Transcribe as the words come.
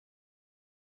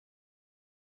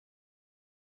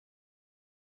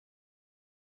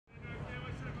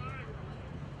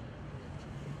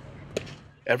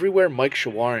Everywhere Mike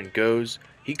Shawaryn goes,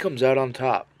 he comes out on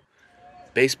top.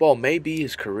 Baseball may be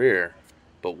his career,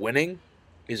 but winning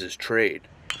is his trade.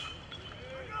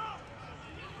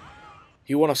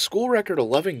 He won a school record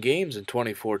 11 games in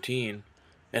 2014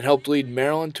 and helped lead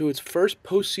Maryland to its first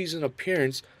postseason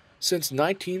appearance since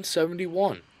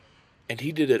 1971. And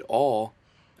he did it all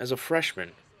as a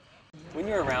freshman. When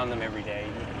you're around him every day,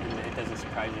 it doesn't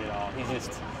surprise you at all. He's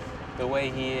just the way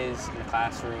he is in the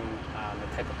classroom,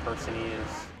 the type of person he is.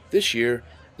 This year,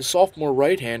 the sophomore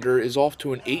right-hander is off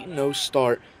to an 8-0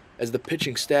 start as the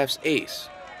pitching staff's ace.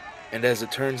 And as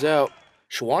it turns out,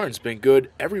 Shawaryn's been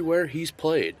good everywhere he's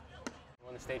played.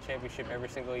 Won the state championship every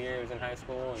single year he was in high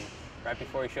school, and right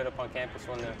before he showed up on campus,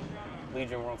 won the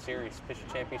Legion World Series, pitched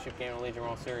a championship game in the Legion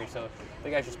World Series. So the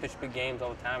guy's just pitched big games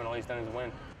all the time, and all he's done is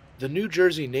win. The New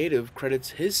Jersey native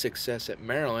credits his success at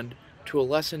Maryland to a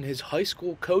lesson his high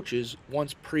school coaches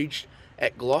once preached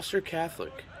at Gloucester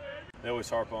Catholic. They always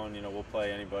harp on, we'll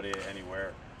play anybody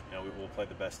anywhere. We'll play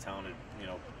the best talented,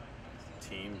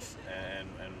 teams, and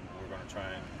we're going to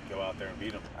try and go out there and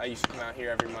beat them. I used to come out here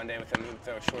every Monday with him,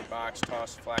 throw a short box,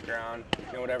 toss, flat ground,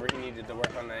 whatever he needed to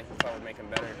work on that he thought would make him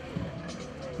better.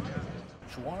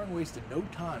 Shawaryn wasted no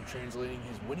time translating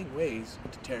his winning ways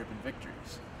into Terrapin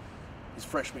victories. His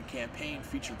freshman campaign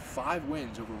featured 5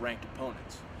 wins over ranked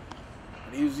opponents,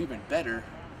 and he was even better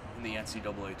in the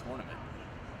NCAA tournament.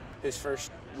 His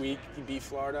first week, he beat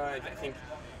Florida. I think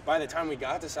by the time we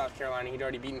got to South Carolina, he'd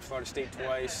already beaten Florida State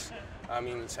twice.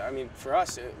 For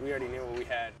us, we already knew what we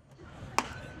had.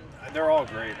 They're all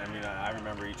great. I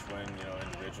remember each win,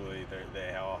 individually.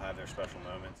 They all have their special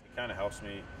moments. It kind of helps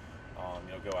me,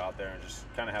 go out there and just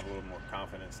kind of have a little more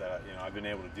confidence that, I've been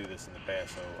able to do this in the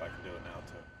past, so I can do it now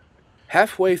too.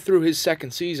 Halfway through his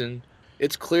second season,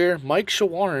 it's clear Mike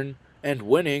Shawaryn and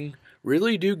winning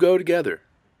really do go together.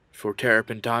 For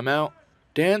Terrapin Timeout,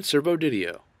 Dan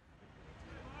Servodidio.